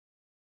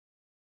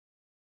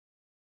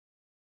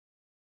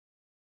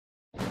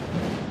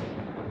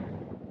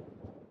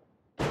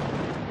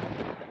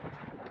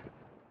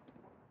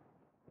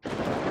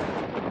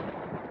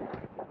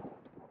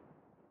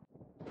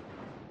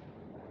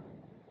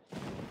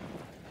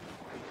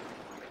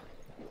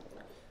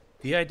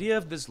The idea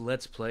of this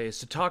Let's Play is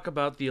to talk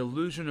about the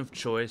illusion of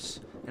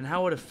choice and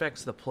how it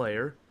affects the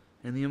player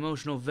and the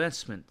emotional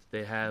investment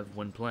they have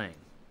when playing.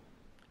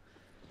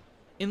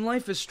 In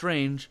Life is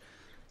Strange,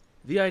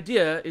 the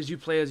idea is you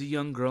play as a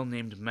young girl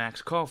named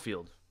Max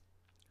Caulfield,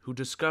 who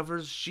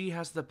discovers she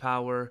has the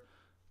power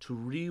to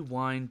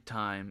rewind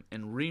time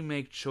and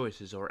remake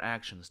choices or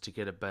actions to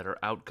get a better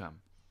outcome.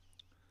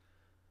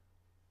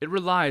 It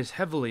relies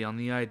heavily on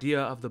the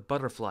idea of the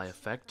butterfly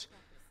effect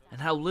and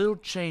how little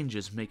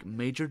changes make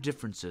major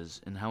differences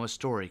in how a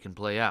story can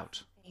play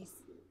out.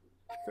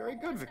 Very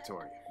good,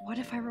 Victoria. What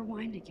if I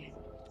rewind again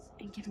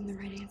and give him the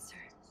right answer?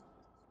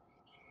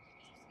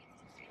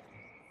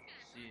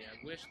 See,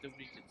 I wish that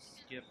we could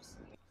skip.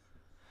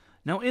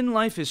 Now, in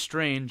Life is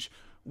Strange,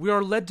 we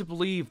are led to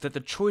believe that the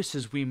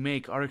choices we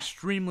make are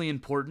extremely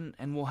important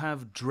and will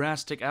have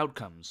drastic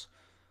outcomes,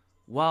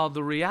 while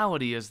the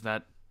reality is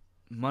that,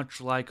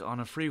 much like on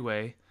a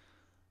freeway,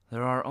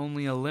 there are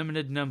only a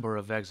limited number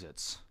of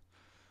exits,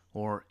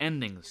 or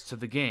endings to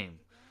the game,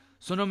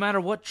 so no matter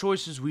what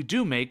choices we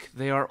do make,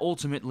 they are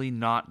ultimately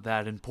not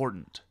that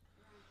important.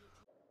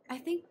 I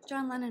think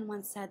John Lennon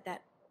once said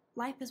that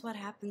life is what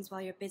happens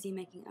while you're busy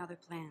making other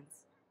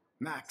plans.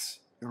 Max,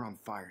 you're on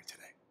fire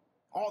today.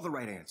 All the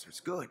right answers.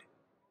 Good.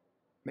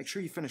 Make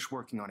sure you finish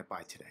working on it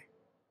by today.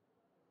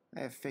 I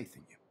have faith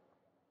in you.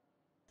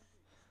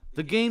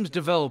 The game's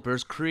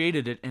developers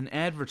created it and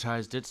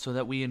advertised it so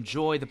that we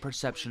enjoy the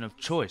perception of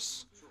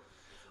choice.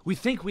 We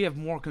think we have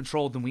more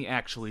control than we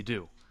actually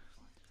do.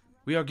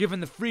 We are given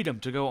the freedom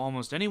to go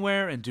almost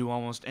anywhere and do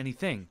almost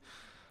anything.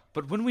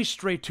 But when we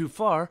stray too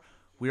far,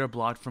 we are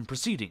blocked from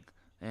proceeding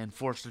and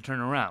forced to turn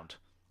around.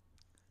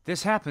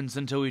 This happens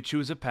until we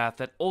choose a path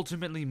that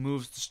ultimately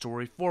moves the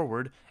story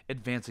forward,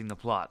 advancing the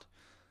plot,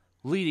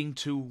 leading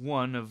to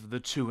one of the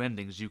two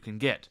endings you can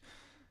get.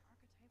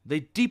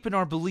 They deepen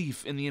our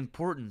belief in the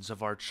importance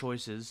of our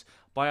choices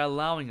by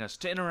allowing us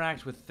to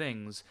interact with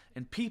things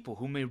and people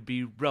who may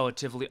be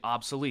relatively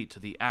obsolete to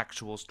the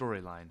actual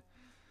storyline.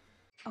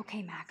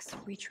 Okay, Max,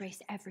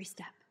 retrace every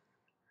step.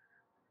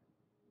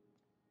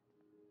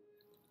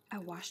 I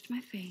washed my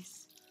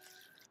face.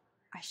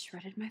 I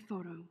shredded my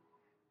photo.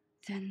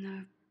 Then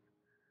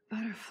the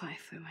butterfly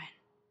flew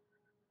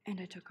in,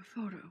 and I took a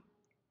photo.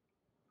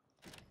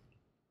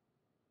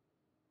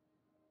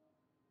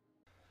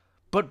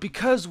 But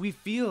because we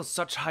feel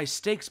such high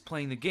stakes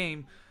playing the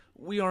game,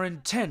 we are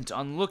intent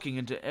on looking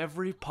into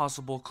every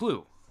possible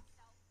clue.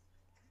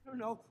 I don't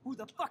know who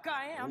the fuck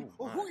I am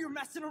or who you're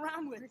messing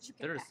around with.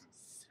 There's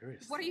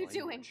seriously What are you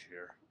doing?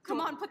 here. Come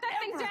on, put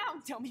that thing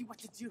down! Tell me what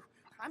to do.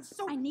 I'm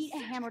so I need a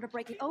hammer to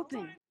break it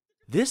open.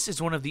 This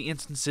is one of the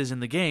instances in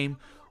the game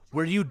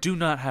where you do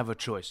not have a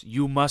choice.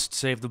 You must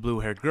save the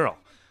blue-haired girl.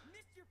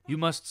 You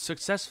must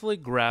successfully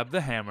grab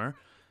the hammer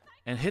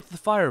and hit the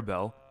fire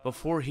bell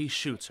before he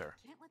shoots her.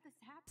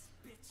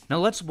 Now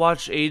let's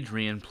watch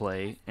Adrian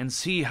play and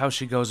see how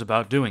she goes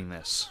about doing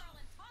this.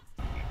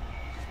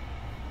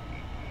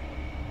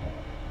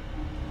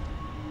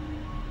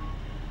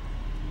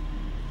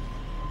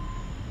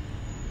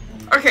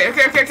 Okay.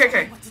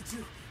 what to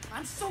do.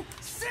 I'm so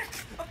sick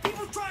of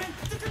people trying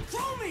to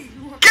control me.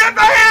 Get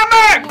the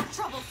hammer! More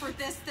trouble for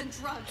this than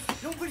drugs.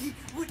 Nobody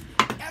would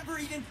ever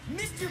even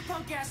miss your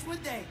punk ass,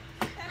 would they?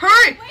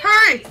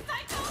 Hurry!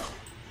 Psycho!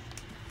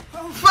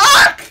 Oh,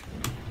 Fuck!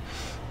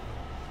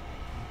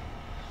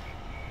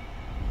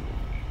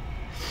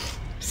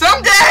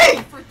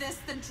 Someday! For this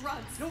than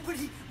drugs.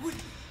 nobody would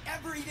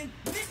ever even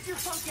miss your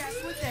punk ass,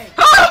 would they?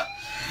 Ah!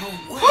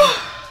 No way.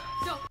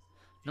 Don't.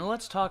 Now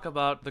let's talk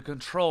about the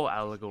control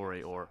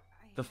allegory, or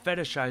the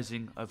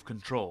fetishizing of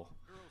control.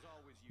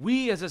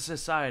 We as a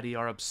society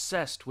are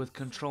obsessed with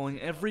controlling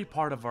every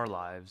part of our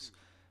lives,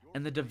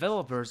 and the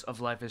developers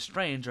of Life is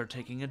Strange are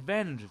taking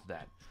advantage of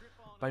that,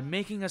 by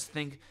making us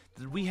think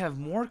that we have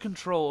more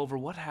control over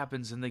what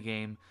happens in the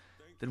game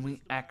than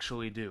we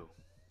actually do.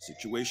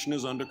 Situation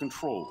is under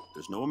control.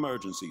 There's no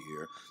emergency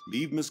here.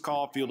 Leave Miss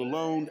Caulfield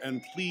alone,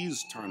 and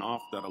please turn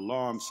off that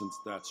alarm since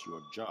that's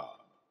your job.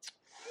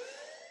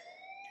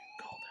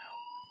 Called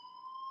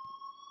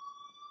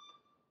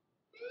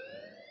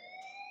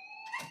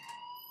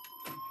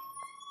out.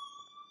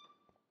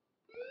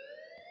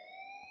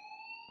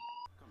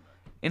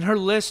 In her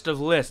list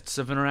of lists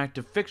of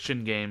interactive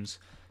fiction games,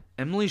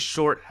 Emily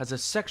Short has a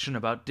section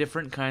about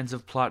different kinds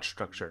of plot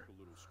structure.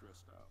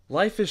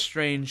 Life is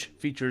Strange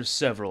features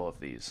several of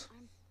these.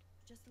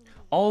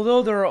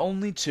 Although there are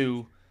only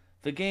two,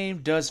 the game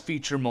does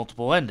feature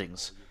multiple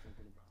endings.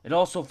 It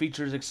also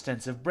features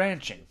extensive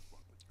branching,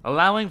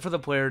 allowing for the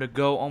player to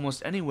go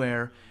almost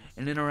anywhere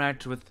and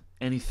interact with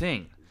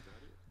anything.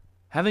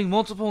 Having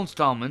multiple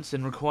installments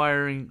and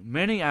requiring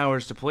many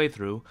hours to play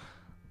through,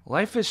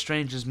 Life is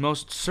Strange is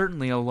most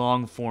certainly a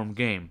long-form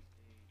game.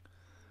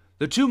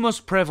 The two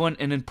most prevalent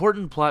and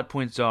important plot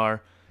points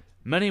are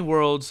Many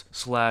Worlds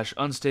 /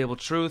 Unstable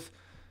Truth,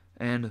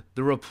 and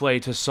the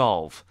replay to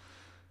solve.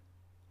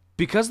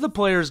 Because the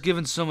player is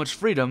given so much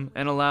freedom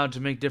and allowed to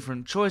make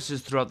different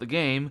choices throughout the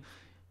game,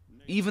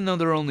 even though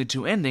there are only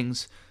two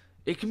endings,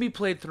 It can be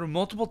played through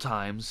multiple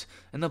times,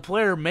 and the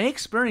player may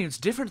experience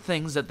different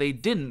things that they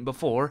didn't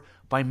before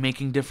by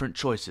making different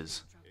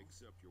choices.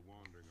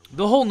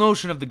 The whole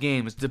notion of the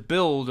game is to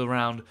build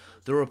around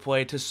the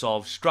replay to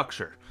solve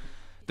structure.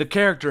 The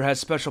character has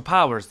special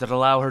powers that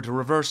allow her to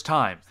reverse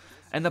time,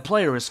 and the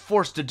player is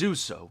forced to do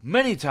so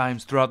many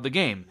times throughout the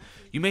game.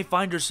 You may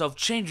find yourself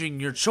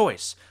changing your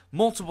choice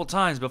multiple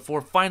times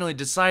before finally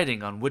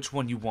deciding on which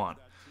one you want.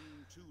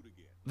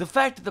 The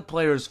fact that the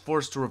player is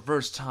forced to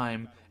reverse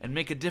time and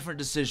make a different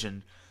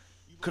decision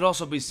could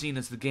also be seen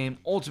as the game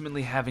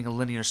ultimately having a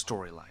linear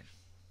storyline.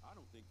 I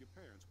don't think your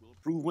parents will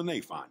approve when they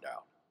find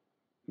out.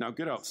 Now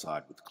get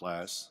outside with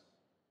class.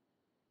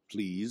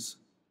 Please.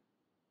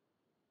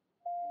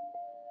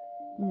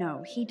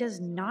 No, he does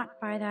not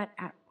buy that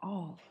at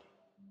all.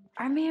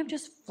 I may have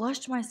just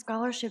flushed my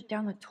scholarship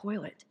down the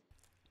toilet.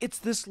 It's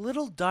this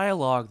little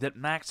dialogue that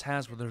Max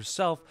has with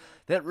herself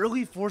that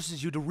really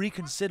forces you to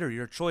reconsider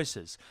your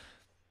choices.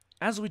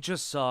 As we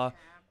just saw,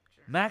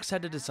 Max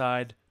had to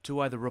decide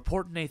to either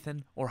report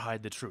Nathan or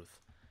hide the truth.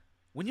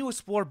 When you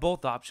explore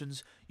both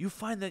options, you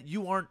find that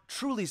you aren't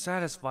truly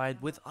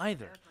satisfied with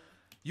either.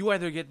 You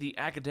either get the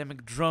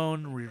academic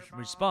drone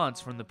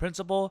response from the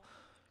principal,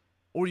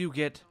 or you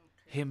get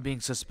him being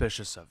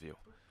suspicious of you.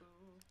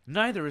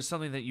 Neither is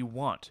something that you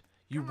want.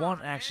 You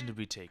want action to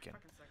be taken.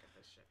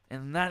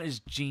 And that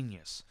is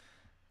genius.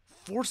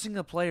 Forcing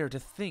a player to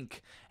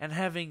think and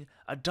having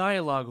a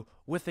dialogue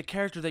with the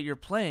character that you're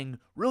playing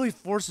really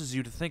forces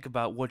you to think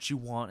about what you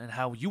want and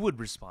how you would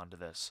respond to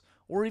this,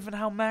 or even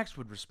how Max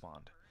would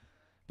respond.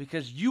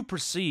 Because you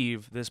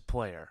perceive this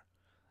player.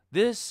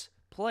 This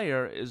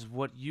player is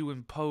what you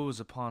impose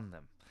upon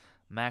them.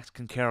 Max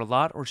can care a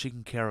lot or she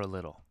can care a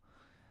little.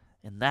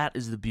 And that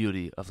is the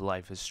beauty of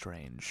Life is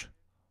Strange.